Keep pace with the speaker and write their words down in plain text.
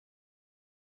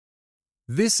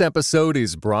This episode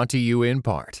is brought to you in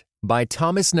part by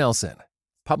Thomas Nelson,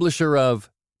 publisher of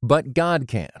But God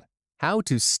Can: How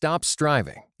to Stop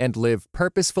Striving and Live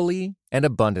Purposefully and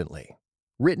Abundantly.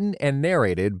 Written and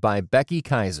narrated by Becky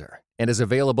Kaiser and is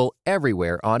available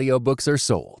everywhere audiobooks are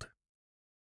sold.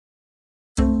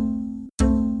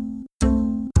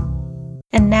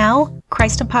 And now,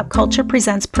 Christ in Pop Culture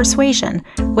presents Persuasion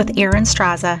with Aaron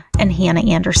Straza and Hannah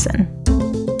Anderson.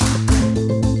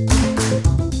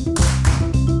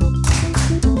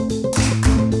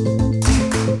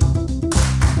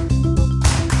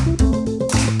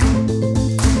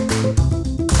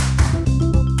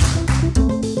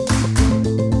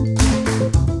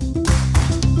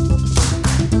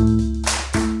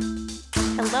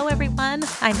 Hello, everyone.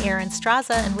 I'm Aaron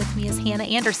Straza, and with me is Hannah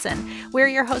Anderson. We're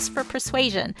your hosts for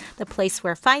Persuasion, the place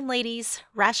where fine ladies,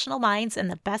 rational minds, and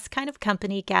the best kind of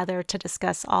company gather to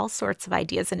discuss all sorts of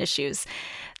ideas and issues.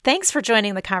 Thanks for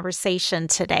joining the conversation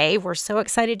today. We're so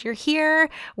excited you're here.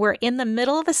 We're in the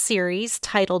middle of a series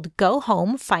titled Go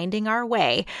Home, Finding Our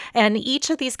Way. And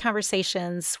each of these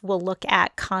conversations will look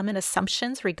at common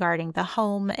assumptions regarding the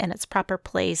home and its proper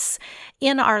place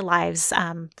in our lives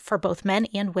for both men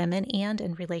and women and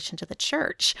in relation to the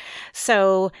church.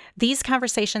 So these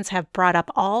conversations have brought up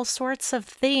all sorts of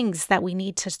things that we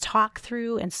need to talk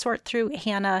through and sort through.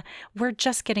 Hannah, we're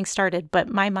just getting started, but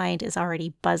my mind is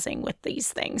already buzzing with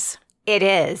these things. It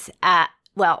is.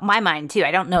 Well, my mind too.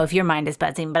 I don't know if your mind is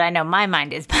buzzing, but I know my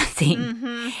mind is buzzing.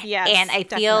 Mm-hmm. Yes, and I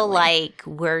feel like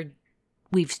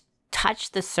we've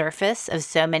touched the surface of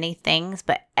so many things,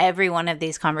 but every one of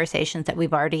these conversations that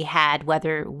we've already had,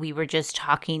 whether we were just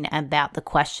talking about the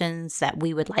questions that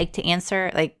we would like to answer,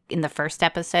 like in the first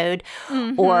episode,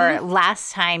 or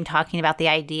last time talking about the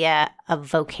idea of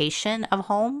vocation of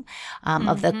home,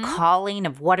 of the calling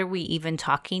of what are we even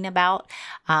talking about.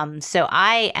 So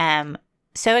I am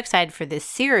so excited for this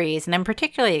series, and I'm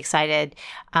particularly excited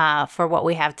for what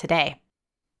we have today.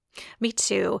 Me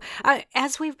too.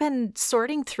 As we've been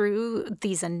sorting through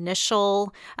these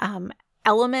initial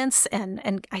elements,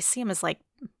 and I see them as like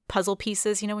puzzle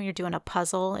pieces, you know, when you're doing a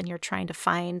puzzle and you're trying to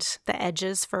find the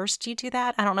edges first. Do you do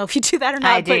that? I don't know if you do that or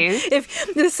not. I do. But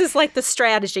if this is like the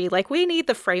strategy, like we need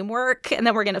the framework and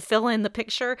then we're going to fill in the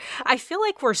picture. I feel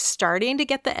like we're starting to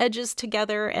get the edges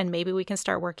together and maybe we can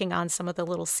start working on some of the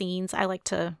little scenes. I like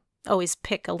to always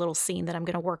pick a little scene that I'm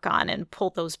going to work on and pull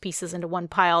those pieces into one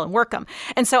pile and work them.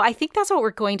 And so I think that's what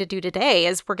we're going to do today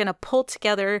is we're going to pull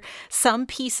together some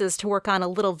pieces to work on a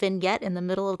little vignette in the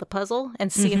middle of the puzzle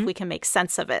and see if we can make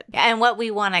sense of it. And what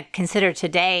we want to consider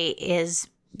today is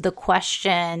the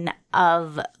question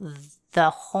of the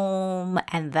home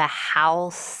and the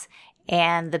house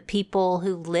and the people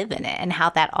who live in it and how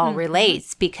that all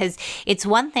relates. Because it's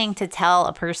one thing to tell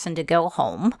a person to go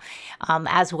home,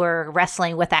 as we're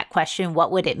wrestling with that question,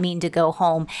 what would it mean to go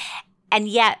home? And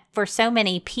yet, for so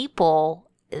many people,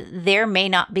 there may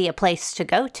not be a place to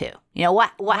go to. You know,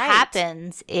 what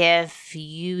happens if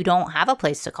you don't have a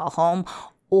place to call home?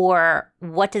 Or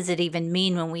what does it even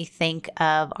mean when we think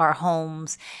of our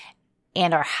homes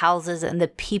and our houses and the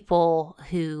people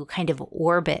who kind of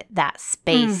orbit that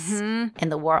space in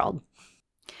the world?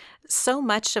 So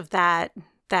much of that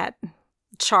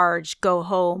charge, go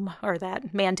home, or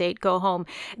that mandate, go home,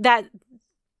 that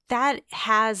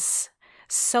has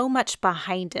so much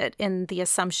behind it in the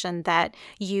assumption that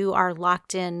you are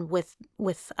locked in with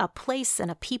a place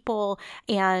and a people.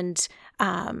 And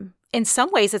in some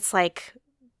ways, it's like,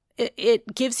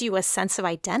 it gives you a sense of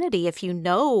identity if you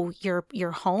know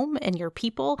your home and your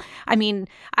people. I mean,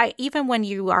 even when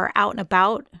you are out and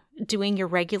about doing your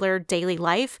regular daily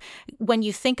life, when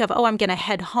you think of, oh, I'm going to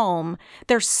head home,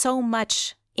 there's so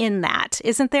much in that,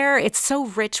 isn't there? It's so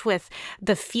rich with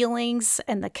the feelings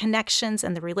and the connections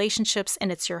and the relationships,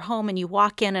 and it's your home and you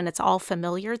walk in and it's all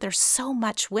familiar. There's so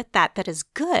much with that is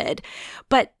good,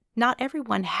 but not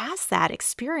everyone has that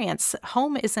experience.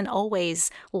 Home isn't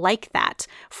always like that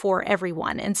for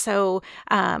everyone. And so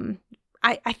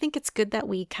I think it's good that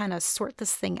we kind of sort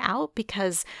this thing out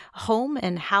because home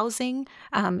and housing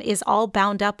is all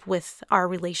bound up with our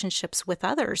relationships with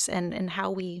others and how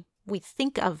we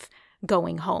think of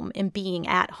going home and being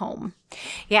at home.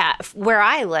 Yeah, where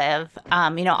I live,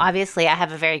 obviously I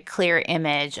have a very clear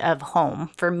image of home.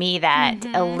 For me, that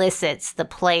elicits the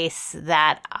place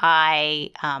that I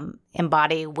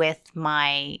embody with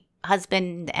my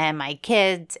husband and my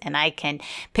kids, and I can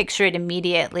picture it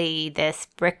immediately, this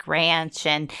brick ranch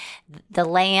and the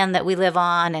land that we live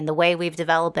on and the way we've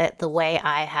developed it, the way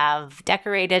I have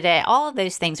decorated it. All of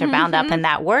those things are bound up in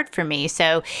that word for me.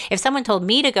 So if someone told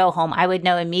me to go home, I would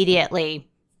know immediately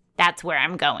that's where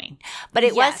I'm going. But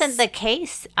it wasn't the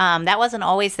case. That wasn't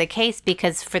always the case,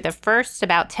 because for the first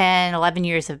about 10, 11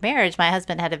 years of marriage, my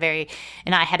husband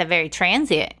and I had a very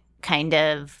transient kind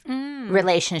of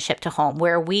relationship to home,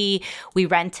 where we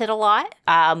rented a lot.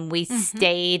 We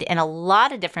stayed in a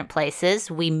lot of different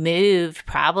places. We moved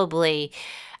probably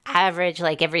average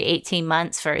like every 18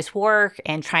 months for his work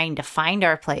and trying to find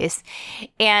our place.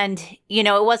 And,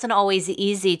 it wasn't always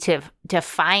easy to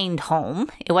find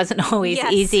home. It wasn't always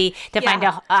easy to find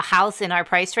a house in our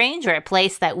price range or a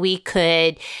place that we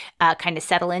could kind of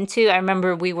settle into. I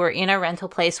remember we were in a rental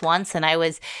place once, and I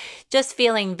was just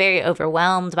feeling very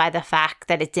overwhelmed by the fact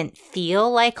that it didn't feel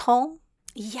like home.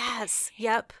 Yes.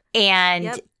 Yep.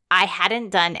 And I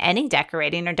hadn't done any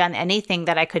decorating or done anything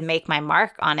that I could make my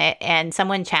mark on it. And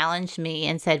someone challenged me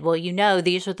and said, well,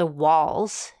 these are the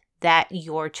walls that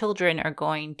your children are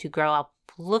going to grow up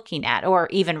looking at, or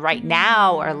even right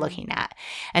now are looking at.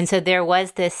 And so there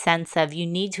was this sense of, you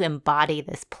need to embody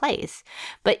this place.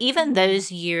 But even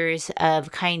those years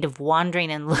of kind of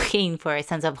wandering and looking for a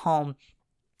sense of home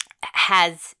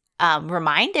has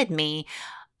reminded me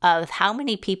of how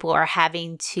many people are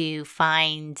having to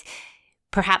find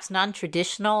perhaps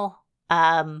non-traditional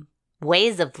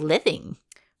ways of living.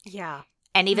 Yeah.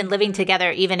 And even living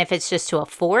together, even if it's just to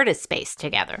afford a space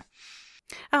together.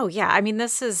 Oh, yeah. I mean,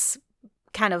 this is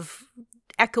kind of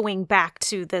echoing back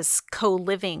to this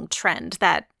co-living trend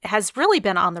that has really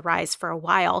been on the rise for a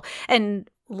while. And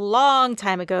long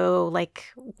time ago, like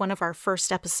one of our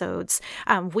first episodes,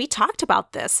 we talked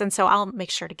about this. And so I'll make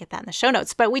sure to get that in the show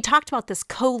notes. But we talked about this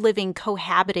co-living,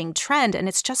 cohabiting trend, and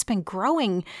it's just been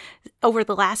growing over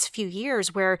the last few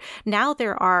years, where now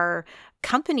there are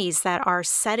companies that are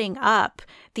setting up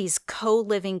these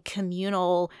co-living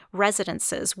communal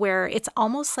residences where it's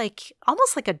almost like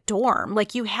a dorm.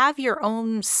 Like you have your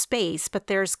own space, but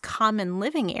there's common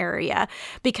living area,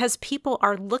 because people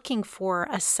are looking for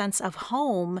a sense of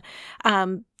home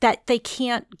that they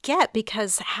can't get,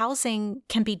 because housing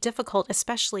can be difficult,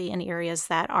 especially in areas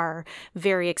that are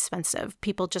very expensive.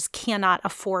 People just cannot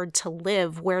afford to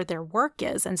live where their work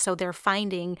is. And so they're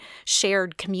finding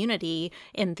shared community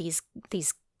in these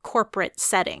corporate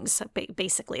settings.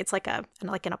 Basically, it's like an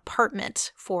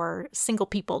apartment for single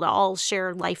people to all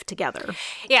share life together.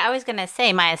 Yeah, I was going to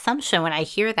say, my assumption when I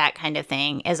hear that kind of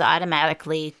thing is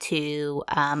automatically to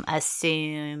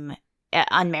assume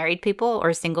unmarried people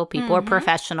or single people or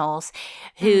professionals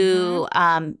who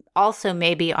also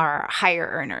maybe are higher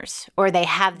earners, or they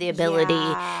have the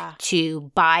ability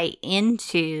to buy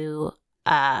into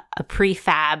a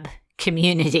prefab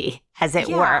community, as it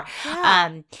were.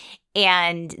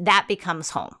 And that becomes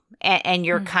home. And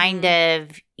you're kind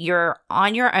of, you're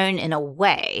on your own in a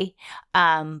way,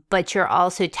 but you're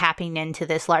also tapping into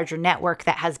this larger network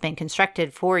that has been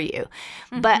constructed for you.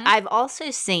 But I've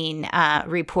also seen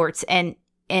reports, and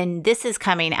this is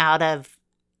coming out of,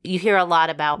 you hear a lot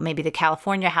about maybe the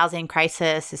California housing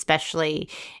crisis, especially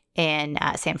in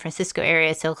San Francisco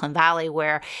area, Silicon Valley,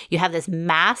 where you have this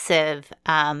massive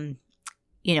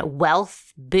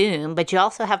wealth boom, but you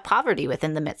also have poverty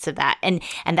within the midst of that. And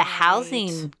the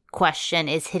housing question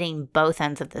is hitting both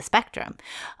ends of the spectrum.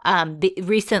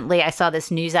 Recently, I saw this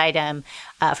news item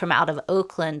from out of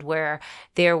Oakland, where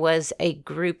there was a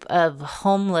group of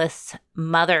homeless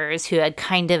mothers who had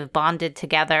kind of bonded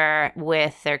together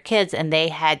with their kids, and they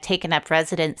had taken up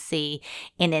residency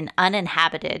in an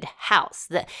uninhabited house.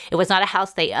 It was not a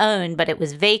house they owned, but it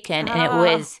was vacant, and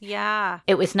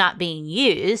it was not being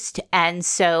used. And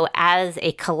so as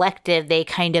a collective, they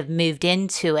kind of moved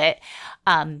into it.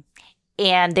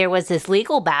 And there was this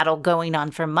legal battle going on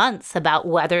for months about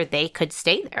whether they could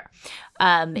stay there.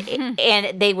 And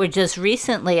they were just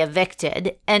recently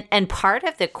evicted. And part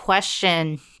of the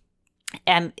question,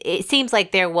 it seems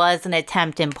like there was an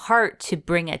attempt in part to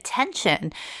bring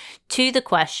attention to the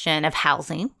question of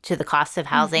housing, to the cost of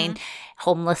housing,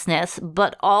 homelessness,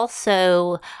 but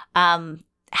also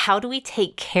how do we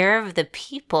take care of the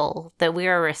people that we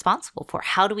are responsible for?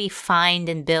 How do we find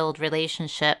and build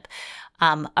relationship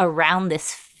around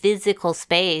this physical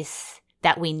space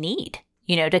that we need,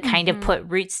 to kind of put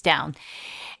roots down.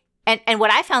 And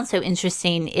what I found so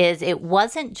interesting is it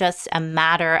wasn't just a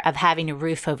matter of having a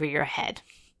roof over your head,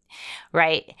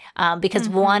 right? Because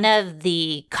one of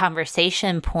the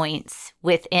conversation points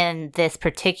within this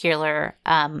particular,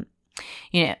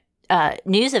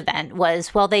 news event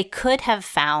was, well, they could have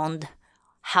found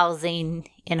housing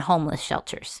in homeless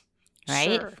shelters,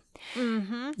 right? Sure.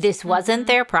 This wasn't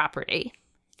their property.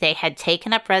 They had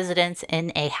taken up residence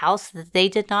in a house that they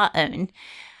did not own.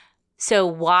 So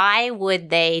why would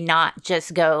they not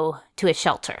just go to a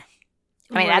shelter?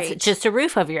 I mean, Right. that's just a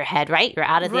roof over your head, right? You're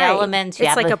out of the Right. elements. You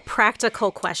It's have like a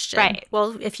practical question. Right.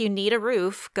 Well, if you need a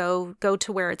roof, go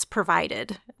to where it's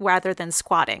provided rather than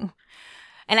squatting.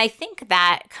 And I think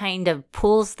that kind of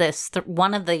pulls this,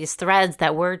 one of these threads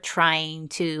that we're trying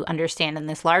to understand in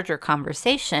this larger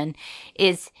conversation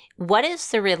is, what is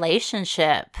the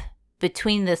relationship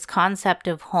between this concept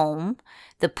of home,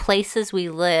 the places we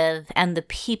live, and the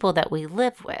people that we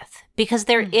live with? Because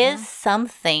there is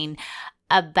something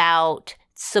about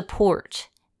support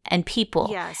and people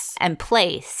Yes. and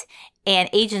place and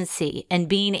agency and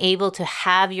being able to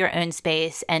have your own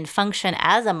space and function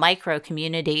as a micro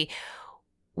community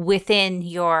within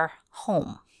your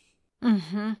home.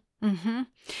 Mm-hmm. Mm-hmm.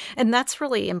 And that's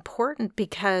really important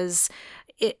because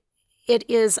it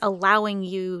is allowing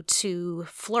you to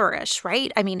flourish,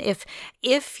 right? I mean,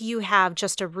 if you have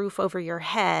just a roof over your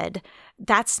head,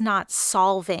 that's not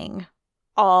solving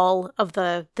all of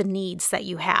the needs that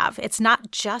you have. It's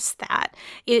not just that.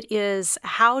 It is,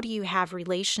 how do you have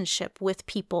relationship with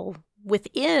people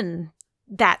within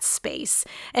that space,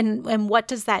 and what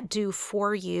does that do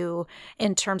for you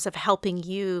in terms of helping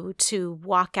you to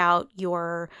walk out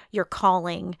your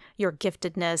calling, your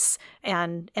giftedness,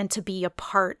 and to be a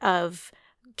part of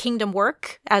kingdom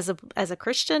work as a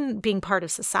Christian, being part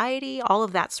of society, all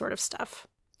of that sort of stuff.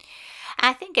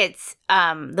 I think it's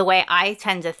the way I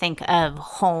tend to think of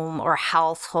home or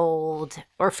household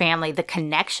or family, the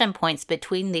connection points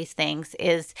between these things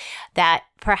is that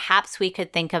perhaps we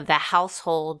could think of the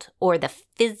household or the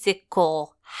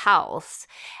physical house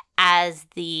as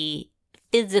the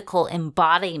physical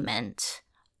embodiment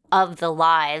of the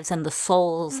lives and the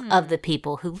souls of the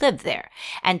people who live there.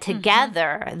 And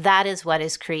together, that is what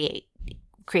is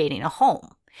creating a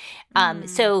home.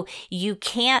 So you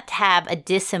can't have a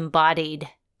disembodied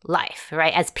life,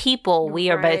 right? As people, we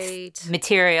are both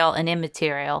material and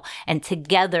immaterial, and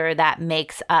together that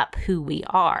makes up who we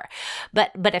are.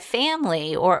 But a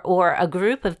family or a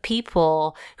group of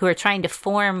people who are trying to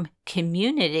form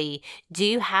community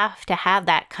do have to have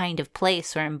that kind of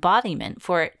place or embodiment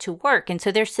for it to work. And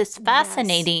so there's this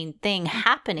fascinating thing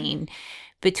happening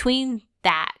between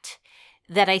that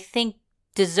I think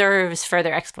deserves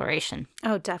further exploration.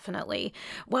 Oh, definitely.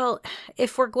 Well,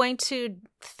 if we're going to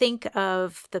think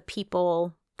of the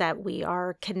people that we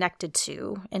are connected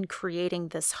to in creating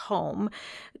this home,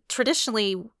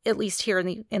 traditionally, at least here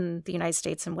in the United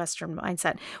States and Western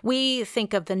mindset, we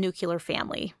think of the nuclear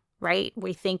family, right?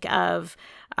 We think of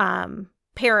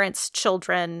parents,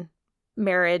 children,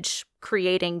 marriage,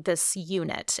 creating this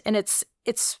unit, and it's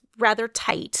rather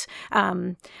tight.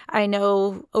 I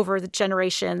know over the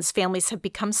generations, families have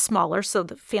become smaller, so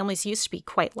the families used to be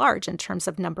quite large in terms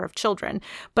of number of children,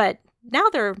 but now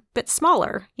they're a bit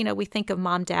smaller. You know, we think of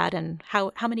mom, dad, and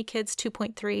how many kids,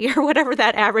 2.3 or whatever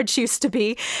that average used to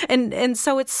be. And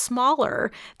so it's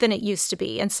smaller than it used to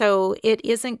be. And so it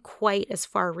isn't quite as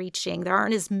far reaching. There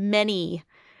aren't as many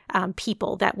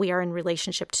people that we are in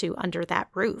relationship to under that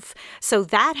roof. So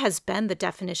that has been the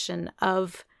definition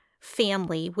of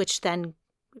family, which then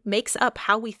makes up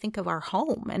how we think of our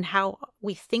home and how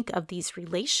we think of these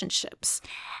relationships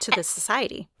to the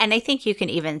society. And I think you can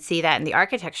even see that in the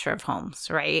architecture of homes,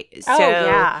 right? Oh, so,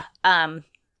 yeah.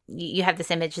 You have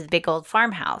this image of the big old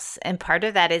farmhouse, and part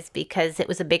of that is because it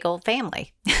was a big old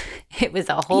family. It was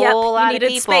a whole lot of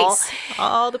people, space.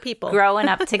 All the people growing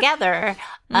up together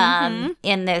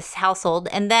in this household.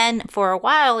 And then for a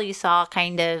while, you saw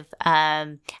kind of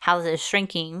houses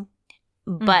shrinking.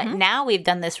 But now we've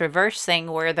done this reverse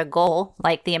thing where the goal,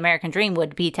 like the American dream,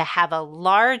 would be to have a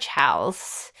large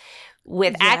house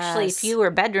with actually fewer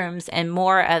bedrooms and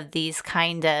more of these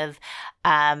kind of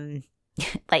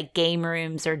like game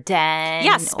rooms or den.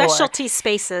 Yeah, specialty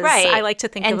spaces. Right. I like to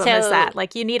think of them as that.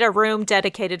 Like you need a room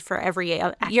dedicated for every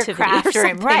activity. Your craft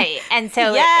room, right. And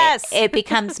so it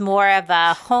becomes more of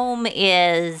a home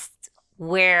is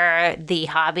where the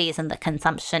hobbies and the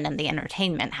consumption and the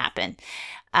entertainment happen.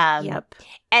 And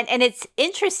it's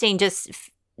interesting just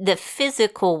the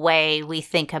physical way we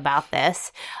think about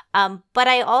this. But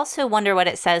I also wonder what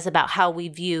it says about how we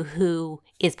view who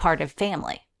is part of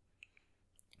family.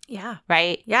 Yeah.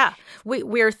 Right? Yeah.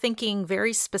 We're thinking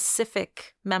very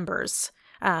specific members.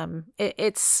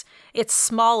 It's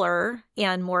smaller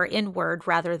and more inward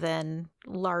rather than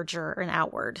larger and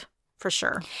outward. For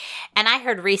sure. And I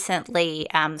heard recently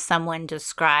someone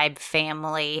describe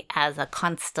family as a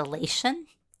constellation,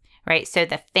 right? So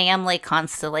the family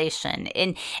constellation.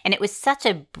 And it was such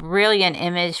a brilliant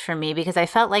image for me because I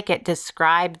felt like it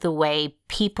described the way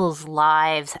people's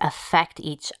lives affect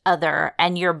each other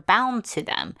and you're bound to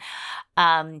them.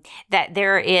 That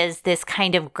there is this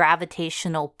kind of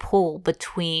gravitational pull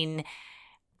between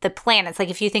the planets, like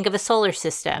if you think of a solar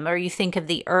system or you think of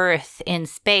the Earth in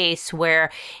space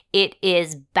where it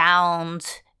is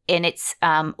bound and it's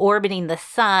orbiting the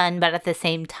sun, but at the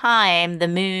same time, the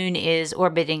moon is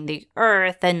orbiting the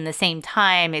Earth, and at the same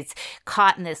time, it's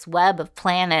caught in this web of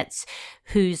planets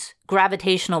whose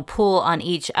gravitational pull on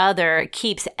each other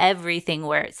keeps everything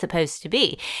where it's supposed to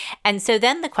be. And so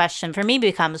then the question for me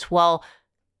becomes, well,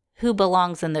 who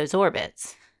belongs in those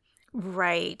orbits?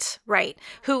 Right.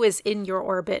 Who is in your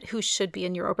orbit? Who should be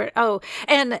in your orbit? Oh,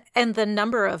 and the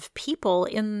number of people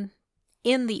in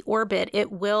the orbit,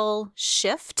 it will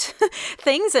shift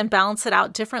things and balance it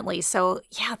out differently. So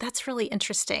yeah, that's really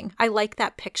interesting. I like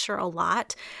that picture a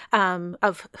lot,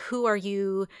 of who are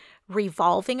you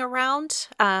revolving around,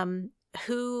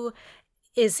 who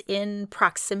is in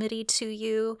proximity to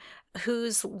you,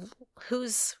 whose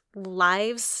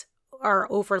lives are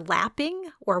overlapping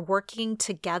or working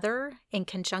together in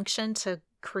conjunction to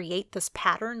create this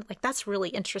pattern. Like, that's really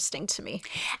interesting to me.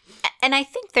 And I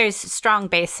think there's strong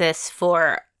basis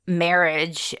for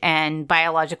marriage and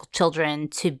biological children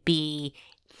to be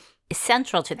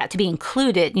essential to that, to be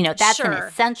included. You know, that's an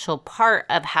essential part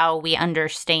of how we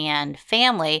understand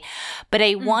family. But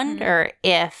I wonder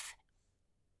if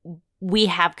we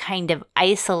have kind of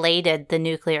isolated the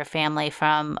nuclear family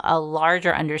from a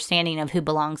larger understanding of who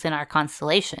belongs in our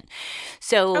constellation.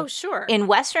 So in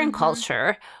Western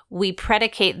culture, we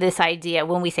predicate this idea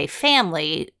when we say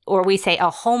family, or we say a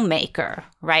homemaker,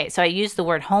 right? So I use the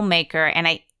word homemaker, and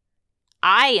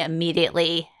I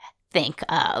immediately think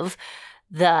of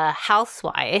the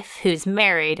housewife who's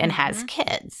married and has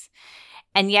kids.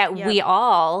 And yet we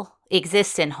all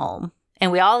exist in home.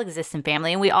 And we all exist in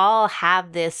family, and we all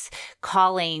have this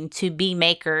calling to be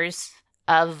makers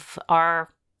of our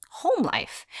home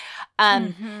life.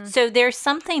 So there's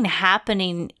something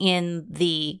happening in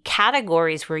the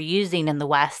categories we're using in the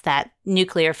West that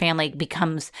nuclear family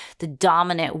becomes the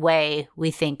dominant way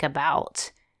we think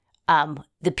about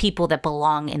the people that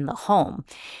belong in the home.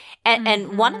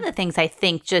 And one of the things I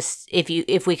think, just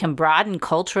if we can broaden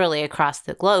culturally across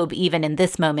the globe, even in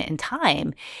this moment in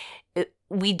time,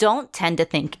 we don't tend to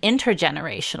think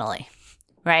intergenerationally,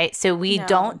 right? So we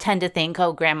don't tend to think,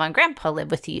 oh, grandma and grandpa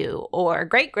live with you, or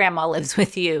great grandma lives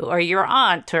with you, or your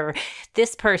aunt, or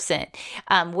this person,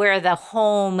 where the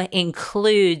home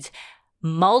includes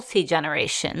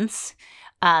multi-generations,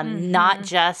 not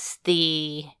just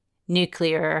the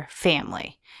nuclear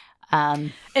family.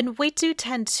 And we do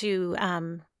tend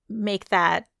to make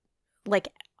that like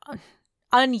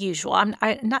unusual.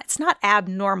 It's not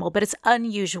abnormal, but it's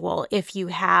unusual if you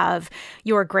have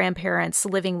your grandparents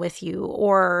living with you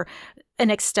or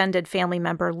an extended family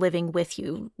member living with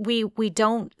you. We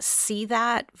don't see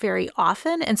that very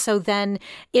often, and so then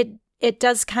it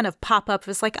does kind of pop up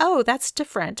as like, oh, that's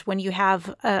different when you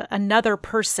have another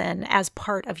person as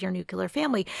part of your nuclear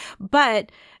family.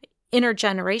 But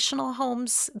intergenerational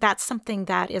homes, that's something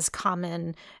that is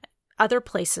common other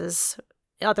places,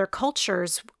 other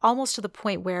cultures, almost to the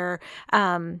point where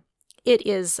it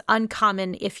is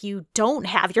uncommon if you don't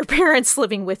have your parents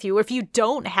living with you, if you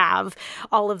don't have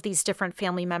all of these different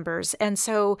family members. And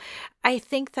so I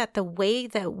think that the way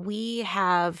that we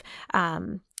have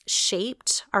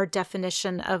shaped our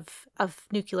definition of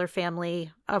nuclear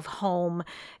family, of home,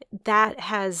 that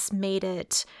has made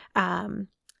it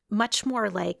much more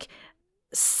like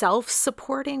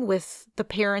self-supporting with the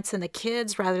parents and the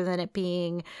kids, rather than it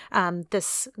being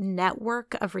this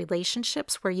network of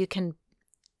relationships where you can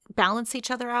balance each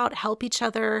other out, help each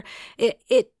other.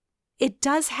 It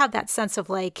does have that sense of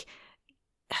like,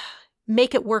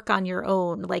 make it work on your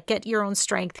own, like get your own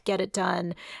strength, get it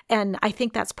done. And I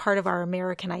think that's part of our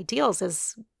American ideals,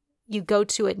 is you go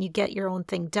to it and you get your own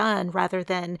thing done, rather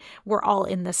than we're all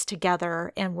in this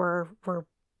together and we're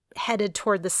headed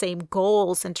toward the same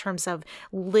goals in terms of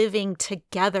living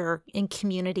together in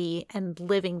community and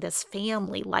living this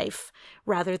family life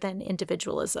rather than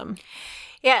individualism.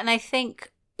 Yeah, and I think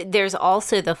there's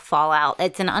also the fallout.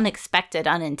 It's an unexpected,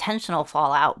 unintentional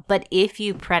fallout. But if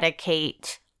you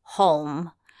predicate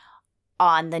home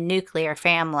on the nuclear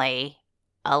family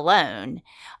alone,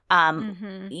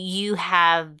 you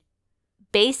have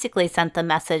basically sent the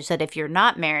message that if you're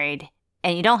not married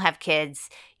and you don't have kids,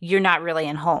 you're not really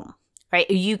in home, right?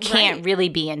 You can't really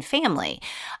be in family.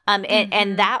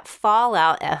 And that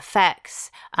fallout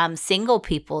affects single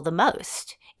people the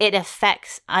most. It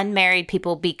affects unmarried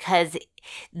people because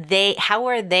how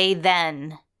are they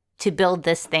then to build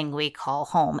this thing we call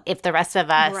home. If the rest of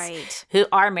us Right. who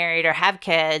are married or have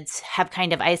kids have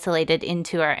kind of isolated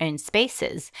into our own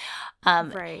spaces.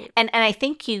 Right. And I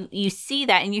think you see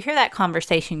that and you hear that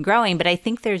conversation growing, but I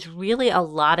think there's really a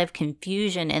lot of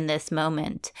confusion in this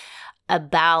moment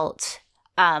about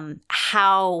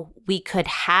how we could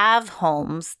have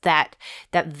homes that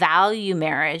value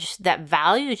marriage, that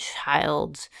value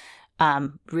child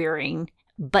rearing,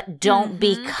 but don't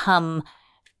become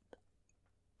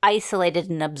isolated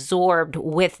and absorbed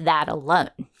with that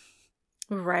alone.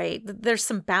 Right. There's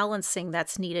some balancing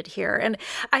that's needed here. And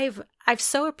I've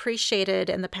so appreciated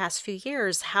in the past few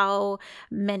years how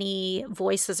many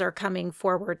voices are coming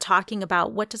forward talking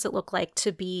about what does it look like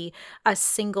to be a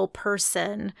single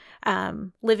person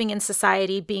living in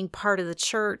society, being part of the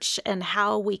church, and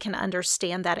how we can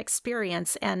understand that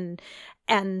experience and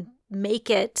make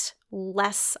it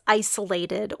less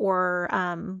isolated or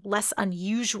less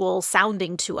unusual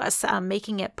sounding to us,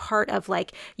 making it part of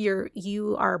like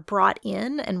you are brought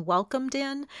in and welcomed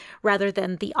in rather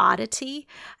than the oddity.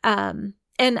 And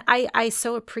I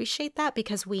so appreciate that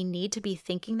because we need to be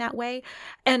thinking that way.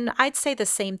 And I'd say the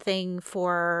same thing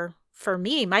for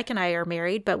me. Mike and I are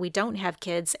married, but we don't have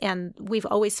kids. And we've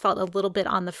always felt a little bit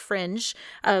on the fringe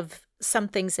of some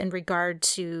things in regard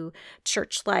to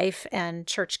church life and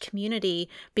church community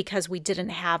because we didn't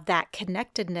have that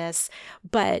connectedness.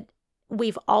 But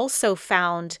we've also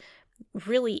found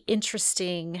really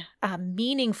interesting,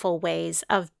 meaningful ways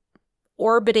of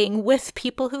orbiting with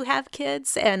people who have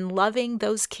kids and loving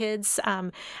those kids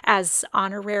as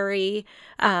honorary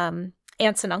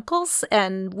aunts and uncles,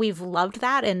 and we've loved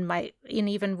that. And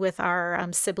even with our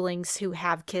siblings who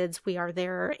have kids, we are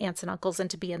their aunts and uncles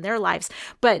and to be in their lives.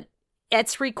 But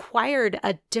it's required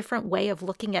a different way of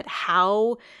looking at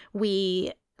how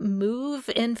we move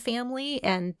in family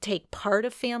and take part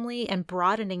of family and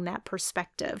broadening that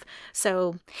perspective.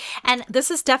 So, and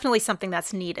this is definitely something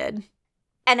that's needed.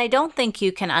 And I don't think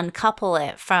you can uncouple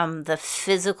it from the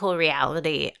physical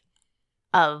reality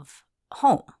of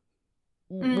home.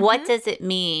 What does it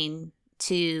mean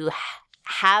to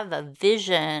have a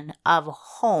vision of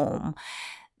home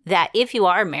that, if you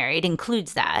are married,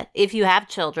 includes that, if you have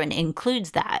children,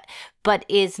 includes that, but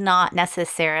is not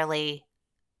necessarily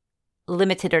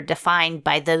limited or defined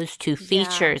by those two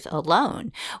features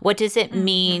alone? What does it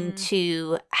mean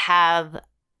to have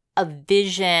a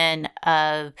vision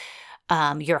of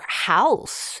your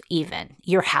house, even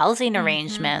your housing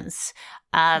arrangements?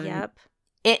 And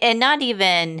not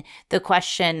even the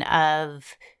question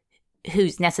of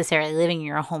who's necessarily living in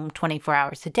your home 24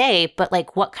 hours a day, but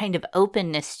like, what kind of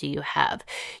openness do you have?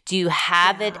 Do you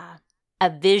have a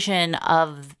vision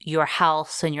of your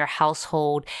house and your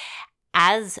household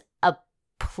as a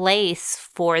place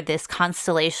for this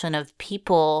constellation of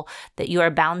people that you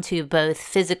are bound to both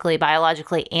physically,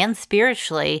 biologically, and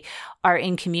spiritually are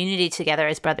in community together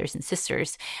as brothers and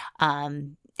sisters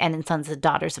and in sons and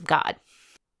daughters of God?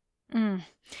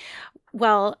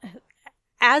 Well,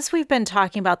 as we've been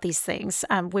talking about these things,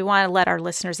 we want to let our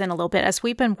listeners in a little bit. As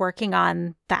we've been working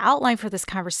on the outline for this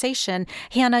conversation,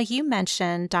 Hannah, you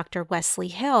mentioned Dr. Wesley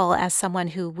Hill as someone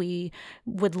who we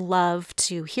would love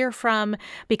to hear from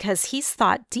because he's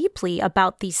thought deeply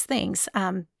about these things.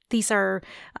 These are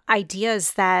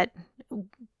ideas that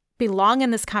belong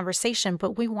in this conversation,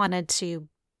 but we wanted to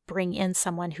bring in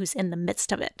someone who's in the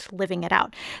midst of it, living it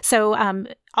out. So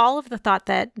all of the thought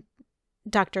that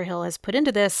Dr. Hill has put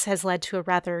into this has led to a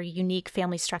rather unique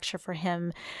family structure for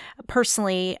him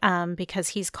personally, because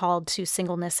he's called to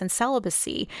singleness and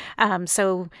celibacy.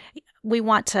 So we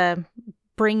want to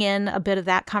bring in a bit of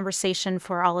that conversation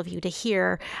for all of you to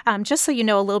hear. Just so you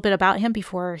know a little bit about him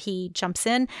before he jumps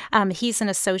in, he's an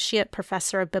associate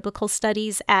professor of biblical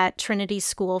studies at Trinity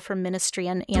School for Ministry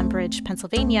in Ambridge,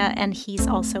 Pennsylvania, and he's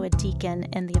also a deacon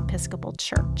in the Episcopal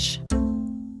Church.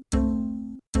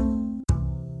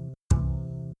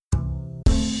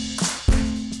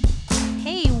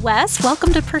 Wes,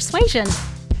 welcome to Persuasion.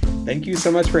 Thank you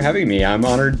so much for having me. I'm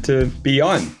honored to be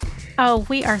on. Oh,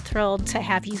 we are thrilled to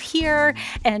have you here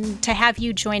and to have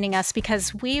you joining us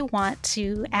because we want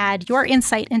to add your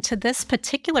insight into this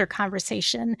particular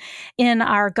conversation in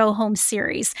our Go Home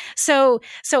series. So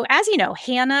as you know,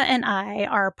 Hannah and I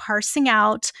are parsing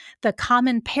out the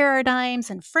common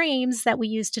paradigms and frames that we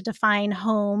use to define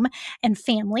home and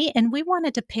family, and we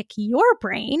wanted to pick your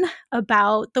brain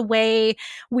about the way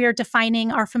we're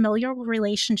defining our familial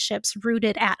relationships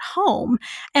rooted at home.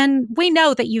 And we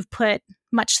know that you've put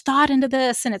much thought into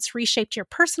this and it's reshaped your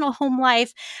personal home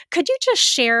life. Could you just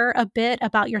share a bit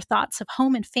about your thoughts of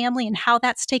home and family and how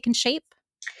that's taken shape?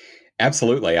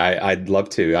 Absolutely. I'd love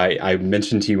to. I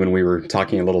mentioned to you when we were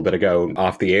talking a little bit ago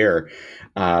off the air,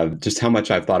 just how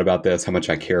much I've thought about this, how much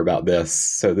I care about this.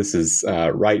 So this is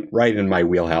right in my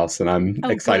wheelhouse, and I'm Oh,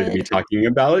 excited to be good. talking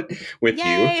about it with you.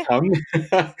 Yay.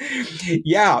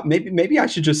 Yeah, maybe I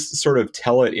should just sort of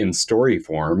tell it in story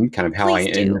form, kind of how I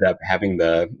Please do. ended up having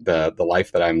the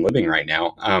life that I'm living right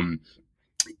now.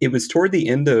 It was toward the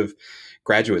end of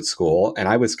graduate school, and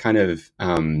I was kind of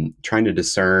trying to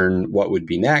discern what would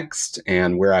be next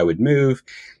and where I would move.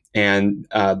 And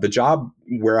the job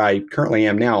where I currently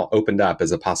am now opened up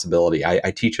as a possibility.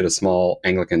 I teach at a small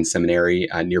Anglican seminary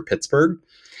near Pittsburgh.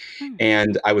 Hmm.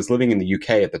 And I was living in the UK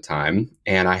at the time,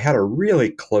 and I had a really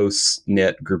close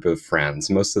knit group of friends,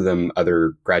 most of them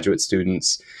other graduate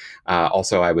students.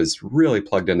 Also, I was really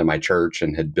plugged into my church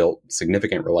and had built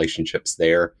significant relationships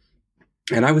there.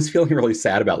 And I was feeling really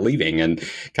sad about leaving and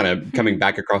kind of coming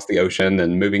back across the ocean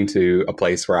and moving to a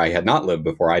place where I had not lived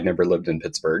before. I'd never lived in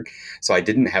Pittsburgh. So I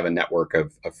didn't have a network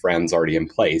of friends already in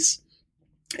place.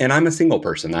 And I'm a single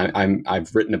person.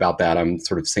 I've written about that. I'm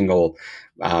sort of single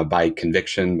by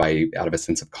conviction, by out of a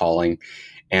sense of calling.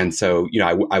 And so,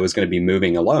 I was going to be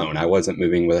moving alone. I wasn't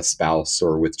moving with a spouse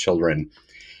or with children.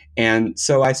 And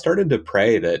so I started to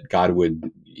pray that God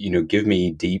would, give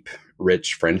me deep,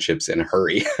 rich friendships in a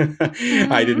hurry.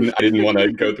 I didn't want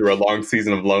to go through a long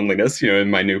season of loneliness, in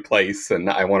my new place, and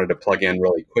I wanted to plug in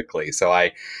really quickly. So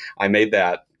I made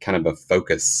that kind of a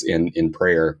focus in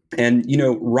prayer. And,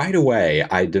 right away,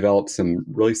 I developed some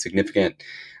really significant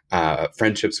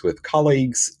friendships with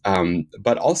colleagues,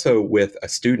 but also with a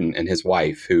student and his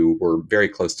wife who were very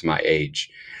close to my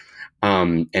age.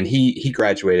 And he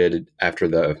graduated after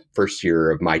the first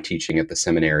year of my teaching at the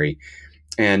seminary.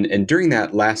 And during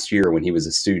that last year when he was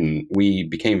a student, we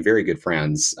became very good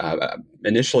friends.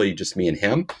 Initially, just me and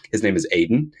him. His name is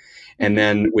Aiden. And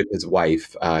then with his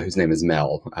wife, whose name is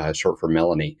Mel, short for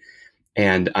Melanie.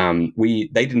 And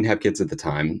they didn't have kids at the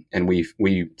time, and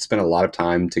we spent a lot of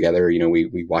time together.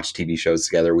 We watched TV shows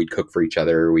together. We'd cook for each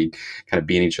other. We'd kind of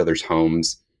be in each other's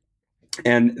homes.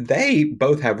 And they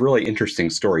both have really interesting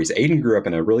stories. Aiden grew up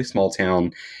in a really small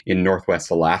town in Northwest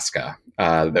Alaska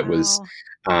that was,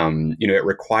 it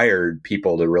required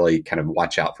people to really kind of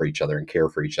watch out for each other and care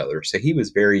for each other. So he was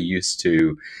very used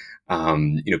to,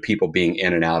 people being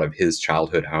in and out of his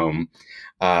childhood home.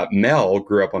 Mel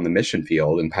grew up on the mission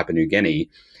field in Papua New Guinea.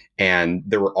 And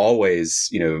there were always,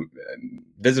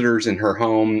 visitors in her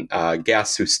home,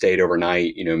 guests who stayed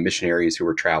overnight, missionaries who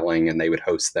were traveling, and they would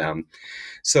host them.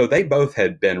 So they both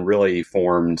had been really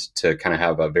formed to kind of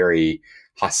have a very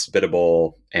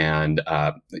hospitable and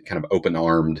kind of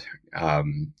open-armed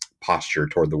posture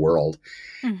toward the world.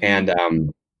 Mm-hmm.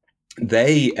 And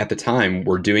they, at the time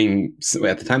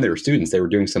they were students, they were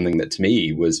doing something that to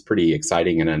me was pretty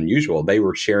exciting and unusual. They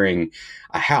were sharing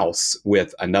a house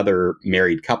with another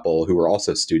married couple who were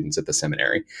also students at the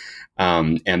seminary.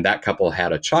 And that couple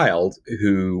had a child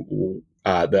who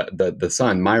the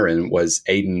son, Myron, was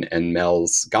Aiden and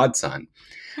Mel's godson.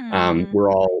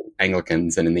 We're all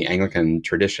Anglicans, and in the Anglican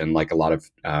tradition, like a lot of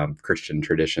Christian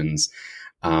traditions,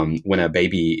 when a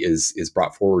baby is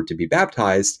brought forward to be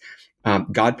baptized,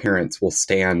 godparents will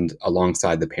stand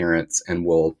alongside the parents and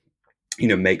will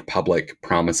make public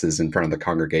promises in front of the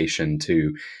congregation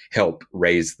to help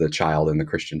raise the child in the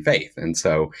Christian faith. And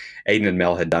so Aiden and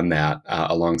Mel had done that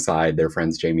alongside their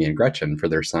friends Jamie and Gretchen for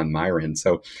their son Myron.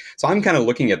 So I'm kind of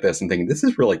looking at this and thinking, this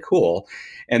is really cool.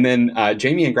 And then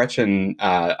Jamie and Gretchen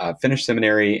finished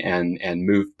seminary and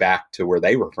moved back to where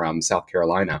they were from, South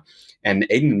Carolina. And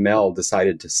Aiden and Mel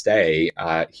decided to stay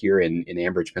here in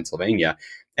Ambridge, Pennsylvania.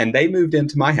 And they moved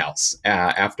into my house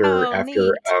after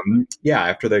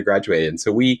they graduated. And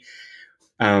so we,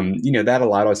 that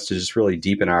allowed us to just really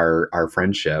deepen our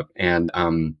friendship. And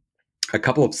a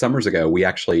couple of summers ago, we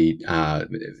actually,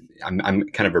 I'm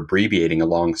kind of abbreviating a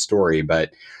long story,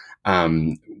 but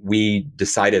we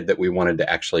decided that we wanted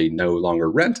to actually no longer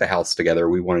rent a house together.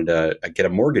 We wanted to get a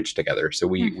mortgage together. So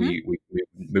we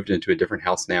moved into a different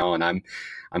house now, and I'm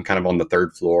kind of on the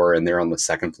third floor and they're on the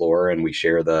second floor, and we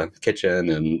share the kitchen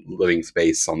and living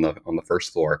space on the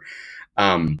first floor.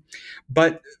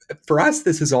 But for us,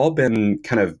 this has all been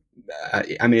kind of,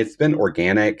 it's been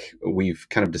organic. We've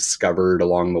kind of discovered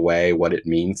along the way what it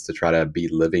means to try to be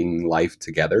living life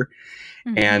together.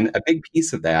 Mm-hmm. And a big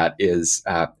piece of that is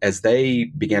as they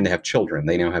began to have children,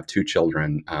 they now have two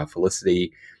children.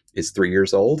 Felicity is 3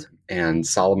 years old, and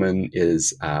Solomon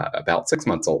is about 6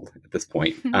 months old at this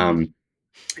point. Mm-hmm.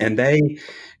 And they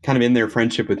kind of, in their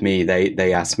friendship with me,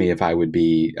 they asked me if I would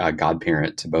be a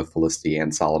godparent to both Felicity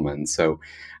and Solomon. So,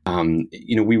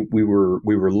 we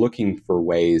were looking for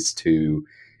ways to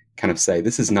kind of say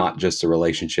this is not just a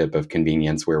relationship of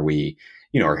convenience where we,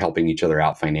 are helping each other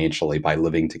out financially by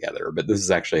living together, but this is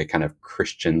actually a kind of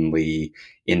Christianly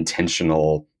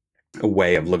intentional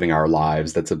way of living our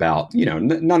lives that's about,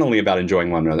 not only about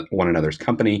enjoying one another's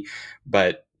company,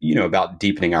 but about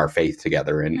deepening our faith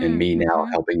together, and me now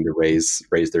helping to raise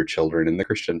their children in the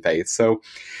Christian faith. So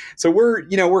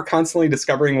we're constantly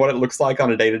discovering what it looks like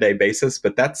on a day-to-day basis,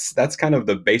 but that's kind of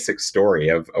the basic story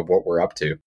of what we're up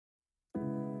to.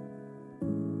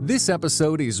 This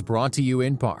episode is brought to you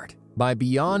in part by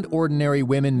Beyond Ordinary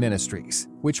Women Ministries,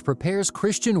 which prepares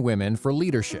Christian women for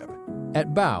leadership.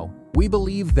 At BOW, we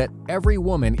believe that every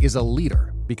woman is a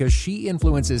leader because she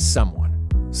influences someone.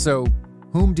 So,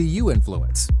 whom do you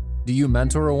influence? Do you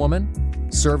mentor a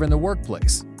woman? Serve in the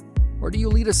workplace? Or do you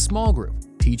lead a small group,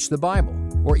 teach the Bible,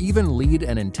 or even lead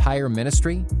an entire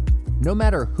ministry? No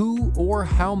matter who or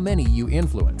how many you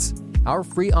influence, our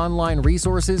free online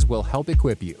resources will help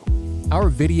equip you. Our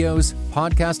videos,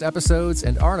 podcast episodes,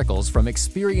 and articles from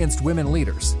experienced women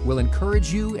leaders will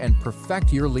encourage you and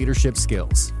perfect your leadership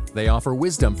skills. They offer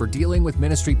wisdom for dealing with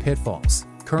ministry pitfalls,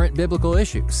 current biblical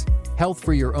issues, health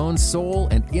for your own soul,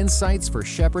 and insights for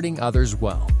shepherding others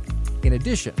well. In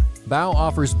addition, BOW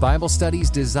offers Bible studies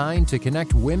designed to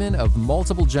connect women of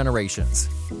multiple generations.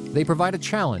 They provide a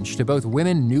challenge to both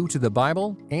women new to the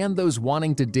Bible and those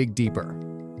wanting to dig deeper.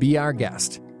 Be our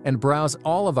guest and browse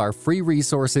all of our free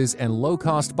resources and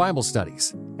low-cost Bible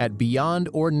studies at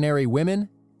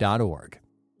beyondordinarywomen.org.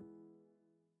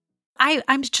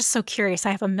 I'm just so curious. I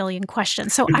have a million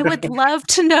questions. So I would love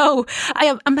to know,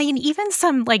 I mean, even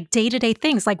some like day-to-day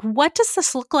things, like what does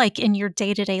this look like in your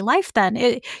day-to-day life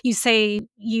then? You say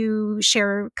you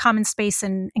share common space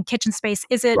and kitchen space.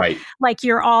 Is it Right. like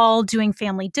you're all doing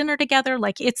family dinner together?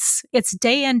 Like it's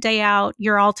day in, day out,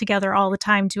 you're all together all the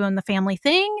time doing the family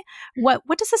thing? What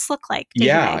does this look like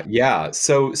day-to-day? Yeah.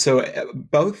 So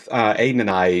both Aiden and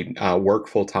I work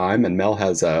full time, and Mel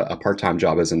has a part-time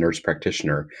job as a nurse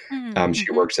practitioner.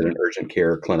 She works at an urgent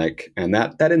care clinic, and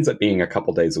that ends up being a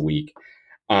couple days a week.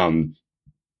 And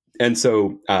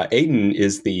so Aiden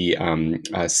is the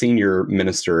senior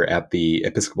minister at the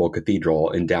Episcopal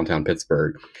Cathedral in downtown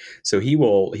Pittsburgh. So he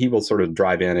will sort of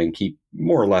drive in and keep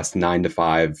more or less 9 to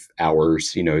 5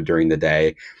 hours, during the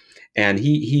day. And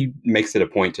he makes it a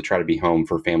point to try to be home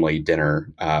for family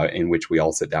dinner, in which we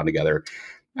all sit down together.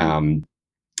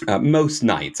 Most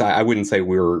nights, I wouldn't say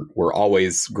we're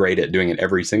always great at doing it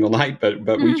every single night, but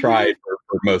we try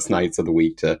for most nights of the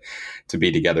week to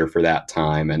be together for that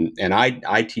time. And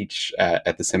I teach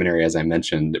at the seminary, as I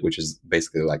mentioned, which is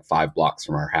basically like 5 blocks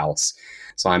from our house.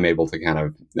 So I'm able to kind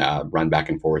of run back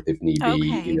and forth if need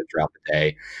be, throughout the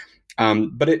day.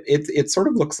 But it sort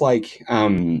of looks like, a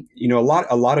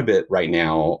lot of it right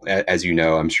now, as you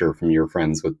know, I'm sure from your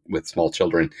friends with small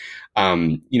children,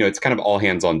 it's kind of all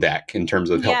hands on deck in terms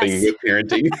of helping with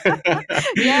parenting.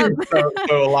 Yep.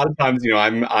 So a lot of times,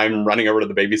 I'm running over to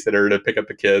the babysitter to pick up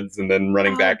the kids, and then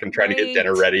running back and trying to get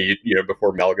dinner ready,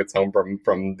 before Mel gets home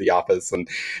from the office. And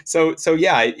so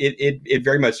yeah, it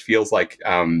very much feels like,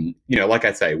 like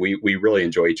I say, we really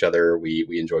enjoy each other.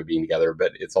 We enjoy being together,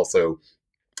 but it's also,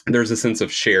 there's a sense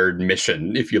of shared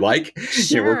mission, if you like.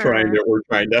 Sure. We're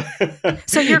trying to.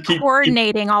 So you're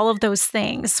coordinating all of those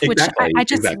things, which I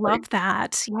just love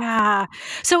that. Yeah.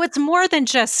 So it's more than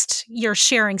just you're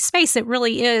sharing space. It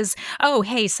really is, oh,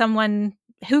 hey, someone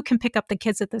who can pick up the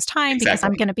kids at this time because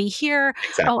I'm going to be here.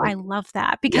 Exactly. Oh, I love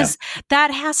that, because that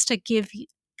has to give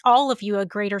all of you a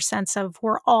greater sense of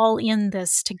we're all in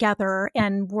this together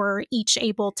and we're each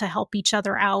able to help each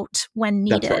other out when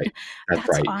needed. That's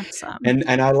right. Awesome.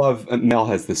 And I love, Mel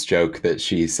has this joke that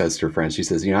she says to her friends. She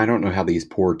says, I don't know how these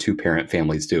poor 2-parent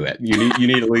families do it. You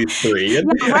need at least 3.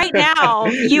 And right now,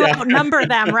 you outnumber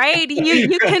them, right?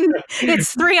 You can,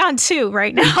 it's 3 on 2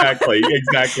 right now. Exactly.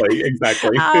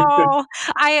 Oh,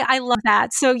 I love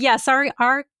that. So yes,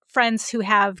 our friends who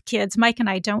have kids, Mike and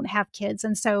I don't have kids.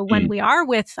 And so when we are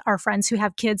with our friends who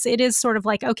have kids, it is sort of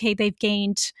like, okay, they've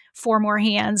gained 4 more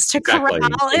hands to corral.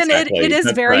 And it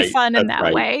is very fun in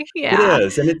that way. Yeah. It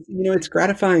is. And it's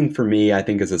gratifying for me, I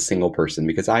think, as a single person,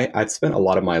 because I've spent a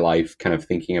lot of my life kind of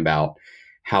thinking about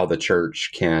how the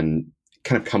church can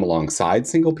kind of come alongside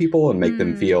single people and make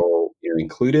them feel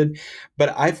included.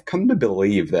 But I've come to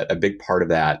believe that a big part of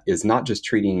that is not just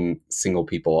treating single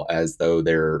people as though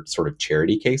they're sort of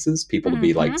charity cases, people to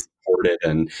be like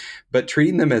supported, but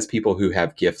treating them as people who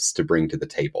have gifts to bring to the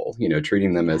table,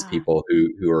 treating them as people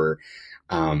who are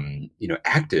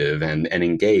active and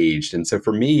engaged. And so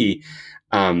for me,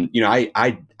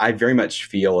 I very much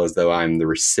feel as though I'm the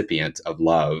recipient of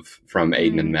love from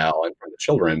Aiden and Mel and from the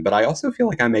children, but I also feel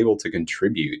like I'm able to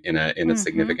contribute in a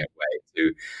significant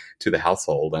way to the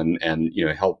household and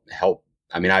help.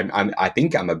 I mean, I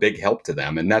think I'm a big help to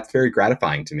them, and that's very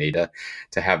gratifying to me to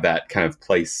have that kind of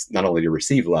place, not only to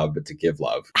receive love, but to give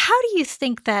love. How do you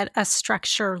think that a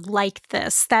structure like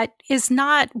this, that is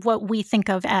not what we think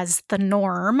of as the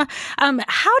norm,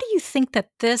 how do you think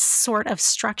that this sort of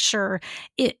structure,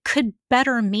 it could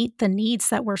better meet the needs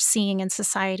that we're seeing in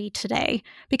society today?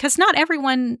 Because not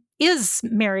everyone is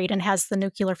married and has the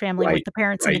nuclear family with Right, the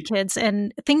parents and the right. kids,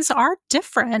 and things are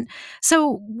different.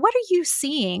 So what are you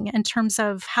seeing in terms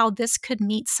of how this could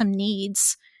meet some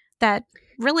needs that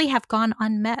really have gone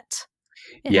unmet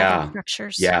in other Yeah,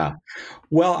 structures? yeah.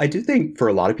 Well, I do think for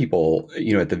a lot of people,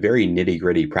 at the very nitty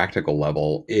gritty practical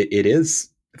level, it is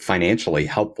financially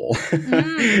helpful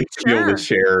to be able to Sure.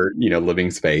 share,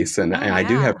 living space. And Oh, I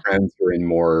do have yeah. friends who are in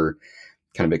more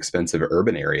kind of expensive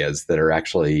urban areas that are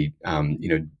actually,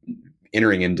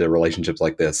 entering into relationships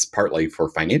like this partly for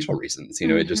financial reasons. It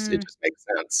Mhm. just makes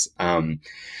sense.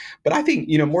 But I think,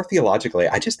 more theologically,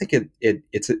 I just think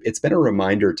it's been a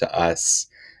reminder to us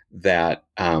that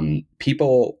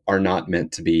people are not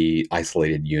meant to be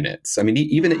isolated units. I mean,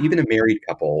 even a married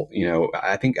couple,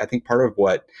 I think part of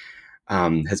what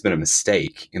has been a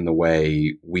mistake in the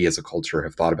way we as a culture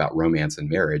have thought about romance and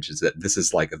marriage is that this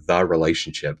is like the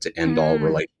relationship to end all Mm.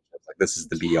 relationships. Like this is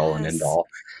the be all and end Yes. all.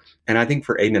 And I think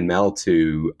for Aiden and Mel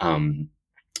to, kind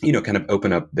of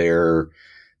open up their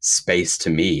space to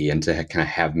me and to kind of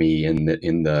have me in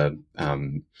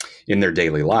their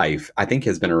daily life, I think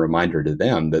has been a reminder to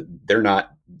them that they're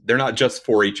not just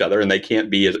for each other and they can't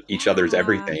be each other's Yeah.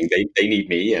 everything. They need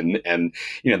me and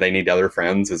they need other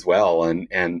friends as well.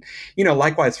 And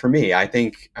likewise for me, I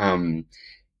think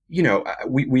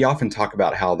we often talk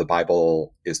about how the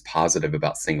Bible is positive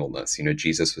about singleness.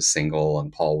 Jesus was single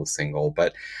and Paul was single,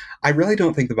 but I really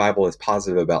don't think the Bible is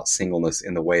positive about singleness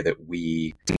in the way that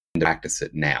we tend to practice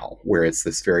it now, where it's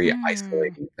this very Mm.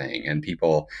 isolating thing and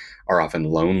people are often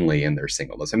lonely in their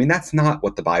singleness. I mean, that's not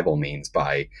what the Bible means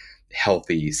by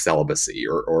healthy celibacy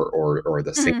or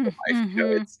the single Mm, life.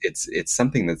 mhm. It's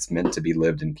something that's meant to be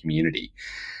lived in community.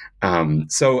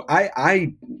 So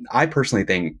I personally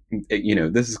think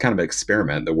this is kind of an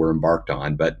experiment that we're embarked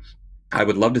on, but I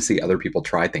would love to see other people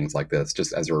try things like this,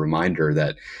 just as a reminder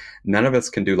that none of us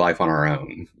can do life on our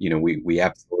own. We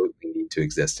absolutely need to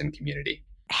exist in community.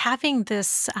 Having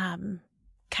this,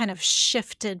 kind of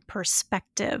shifted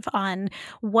perspective on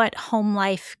what home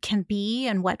life can be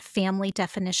and what family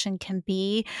definition can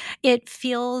be, it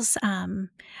feels,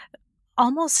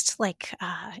 almost like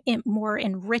more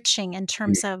enriching in Mm,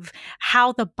 terms of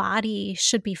how the body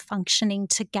should be functioning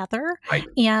together. right,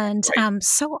 And right.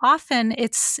 so often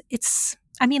it's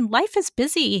I mean, life is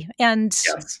busy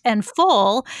Yes, and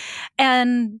full,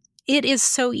 and it is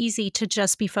so easy to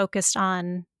just be focused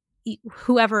on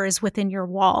whoever is within your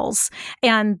walls.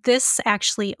 And this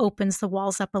actually opens the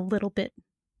walls up a little bit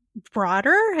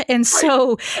broader, and right,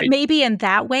 so right. maybe in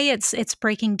that way it's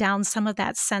breaking down some of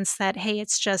that sense that, hey,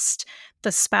 it's just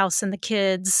the spouse and the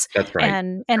kids, That's right.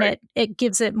 and That's right. it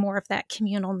gives it more of that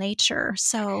communal nature.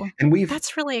 So And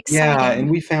that's really yeah, exciting.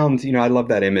 and we found, I love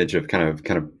that image of kind of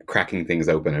cracking things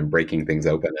open and breaking things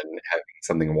open and having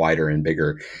something wider and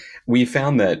bigger. We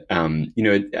found that,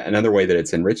 another way that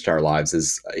it's enriched our lives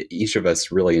is each of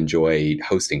us really enjoy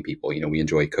hosting people. We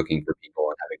enjoy cooking for people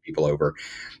and having people over.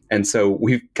 And so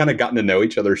we've kind of gotten to know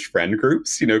each other's friend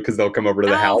groups, because they'll come over to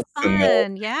the Oh, house and they'll,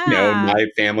 fun. Yeah. my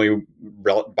family,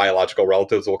 biological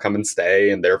relatives will come and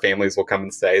stay and their families will come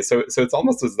and stay. So it's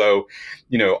almost as though,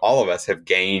 all of us have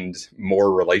gained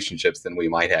more relationships than we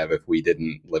might have if we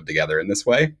didn't live together in this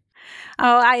way.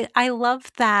 Oh, I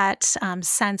love that,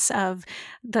 sense of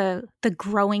the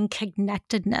growing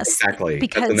connectedness, Exactly.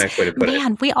 That's a because, nice way to put it.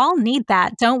 man, we all need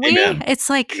that, don't we? Amen. It's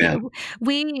like Amen.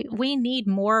 we need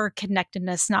more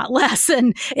connectedness, not less,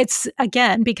 and it's,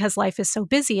 again, because life is so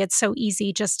busy, it's so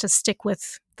easy just to stick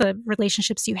with the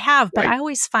relationships you have, but Right. I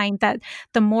always find that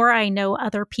the more I know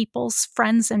other people's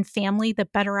friends and family, the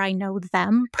better I know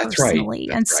them That's right. personally,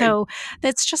 That's and right. so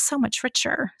that's just so much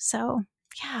richer. So,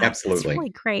 yeah, that's Absolutely. really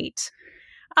great.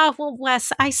 Oh, well,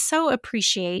 Wes, I so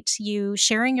appreciate you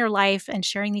sharing your life and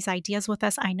sharing these ideas with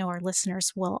us. I know our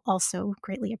listeners will also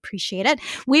greatly appreciate it.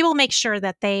 We will make sure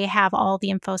that they have all the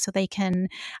info so they can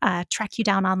track you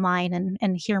down online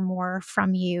and hear more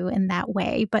from you in that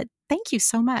way. But thank you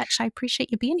so much. I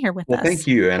appreciate you being here with Well, us. thank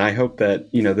you. And I hope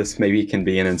that, this maybe can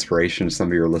be an inspiration to some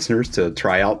of your listeners to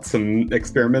try out some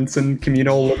experiments in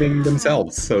communal living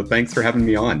themselves. So thanks for having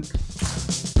me on.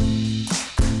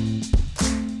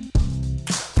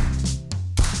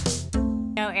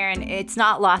 Aaron, it's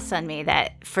not lost on me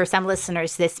that for some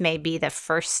listeners, this may be the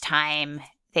first time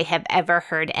they have ever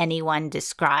heard anyone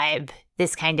describe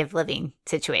this kind of living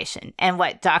situation. And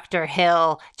what Dr.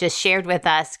 Hill just shared with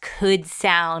us could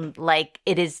sound like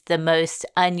it is the most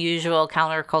unusual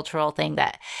countercultural thing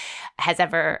that has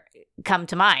ever come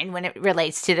to mind when it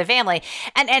relates to the family.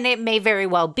 And it may very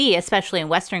well be, especially in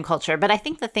Western culture. But I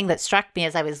think the thing that struck me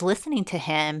as I was listening to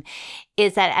him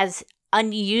is that as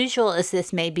unusual as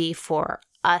this may be for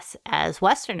us as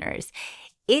Westerners,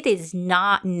 it is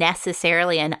not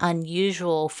necessarily an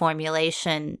unusual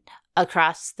formulation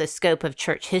across the scope of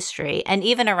church history and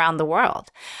even around the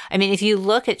world. I mean, if you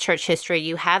look at church history,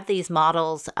 you have these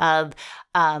models of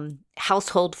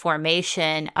household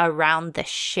formation around the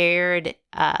shared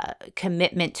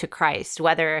commitment to Christ,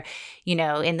 whether,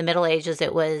 in the Middle Ages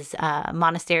it was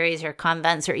monasteries or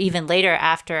convents, or even later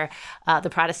after the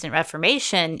Protestant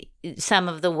Reformation, some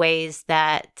of the ways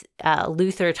that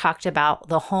Luther talked about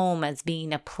the home as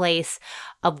being a place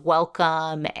of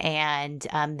welcome and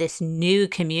this new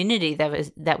community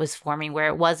that was forming, where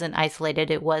it wasn't isolated,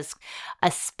 it was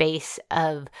a space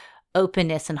of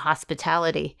openness and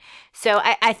hospitality. So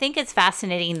I think it's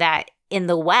fascinating that in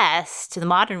the West, the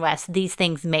modern West, these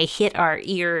things may hit our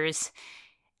ears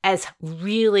as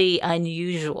really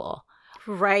unusual.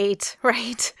 Right.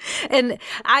 And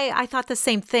I thought the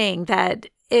same thing, that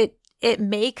it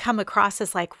may come across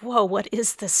as like, whoa, what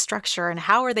is this structure and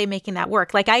how are they making that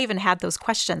work? Like, I even had those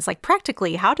questions, like,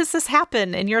 practically, how does this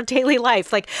happen in your daily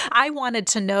life? Like, I wanted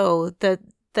to know the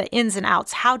ins and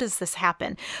outs. How does this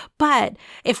happen? But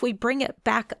if we bring it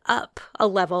back up a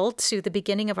level to the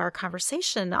beginning of our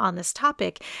conversation on this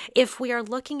topic, if we are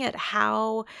looking at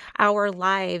how our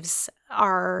lives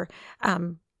are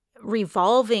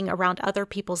revolving around other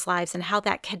people's lives and how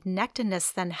that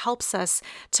connectedness then helps us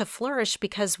to flourish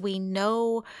because we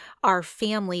know our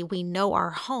family, we know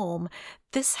our home,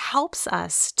 this helps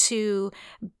us to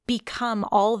become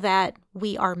all that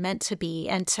we are meant to be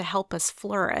and to help us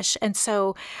flourish. And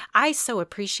so I so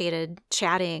appreciated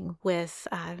chatting with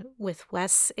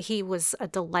Wes. He was a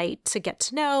delight to get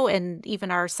to know, and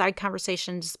even our side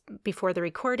conversations before the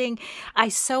recording. I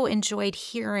so enjoyed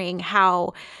hearing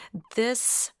how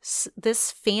this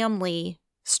family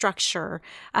structure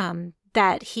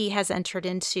that he has entered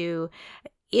into,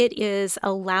 it is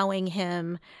allowing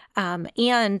him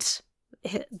and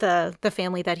the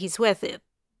family that he's with,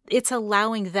 it's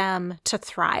allowing them to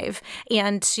thrive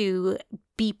and to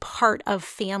be part of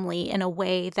family in a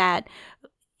way that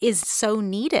is so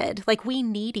needed. Like, we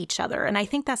need each other. And I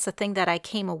think that's the thing that I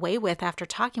came away with after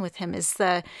talking with him, is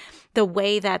the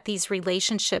way that these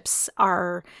relationships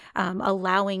are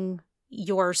allowing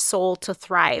your soul to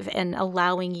thrive and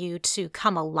allowing you to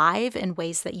come alive in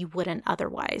ways that you wouldn't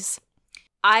otherwise.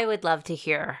 I would love to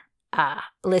hear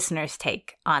listeners'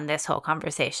 take on this whole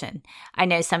conversation. I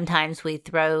know sometimes we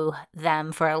throw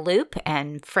them for a loop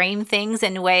and frame things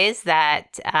in ways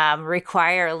that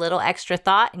require a little extra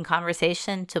thought and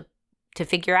conversation to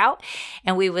figure out.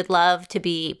 And we would love to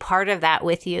be part of that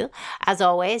with you. As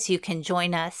always, you can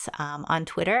join us on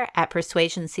Twitter at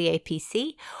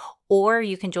PersuasionCAPC, or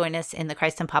you can join us in the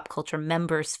Christ and Pop Culture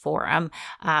Members Forum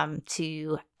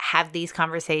to have these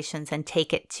conversations and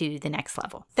take it to the next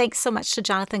level. Thanks so much to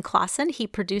Jonathan Clausen. He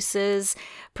produces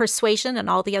Persuasion and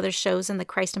all the other shows in the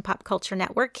Christ and Pop Culture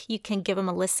Network. You can give him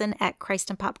a listen at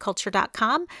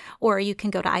christandpopculture.com, or you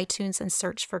can go to iTunes and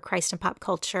search for Christ and Pop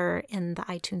Culture in the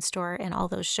iTunes store, and all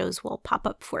those shows will pop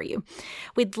up for you.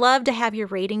 We'd love to have your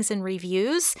ratings and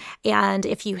reviews. And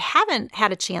if you haven't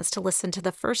had a chance to listen to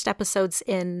the first episodes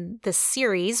in this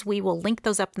series, we will link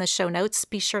those up in the show notes.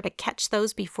 Be sure to catch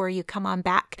those before you come on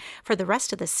back for the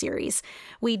rest of the series.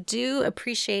 We do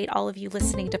appreciate all of you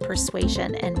listening to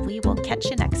Persuasion, and we will catch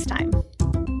you next time.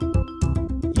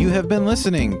 You have been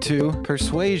listening to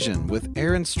Persuasion with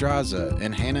Aaron Straza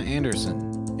and Hannah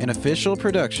Anderson, an official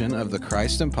production of the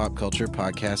Christ and Pop Culture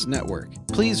Podcast Network.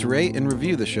 Please rate and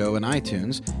review the show in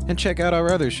iTunes, and check out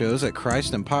our other shows at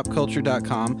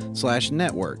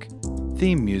christandpopculture.com/network.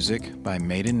 Theme music by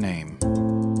Maiden Name.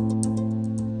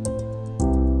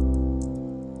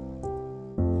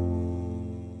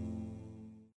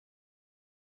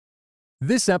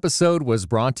 This episode was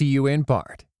brought to you in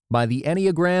part by the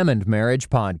Enneagram and Marriage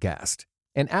Podcast,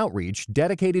 an outreach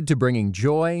dedicated to bringing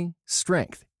joy,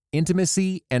 strength,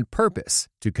 intimacy, and purpose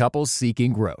to couples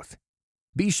seeking growth.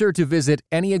 Be sure to visit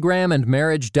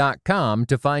enneagramandmarriage.com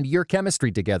to find your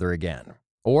chemistry together again,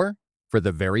 or for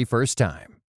the very first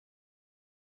time.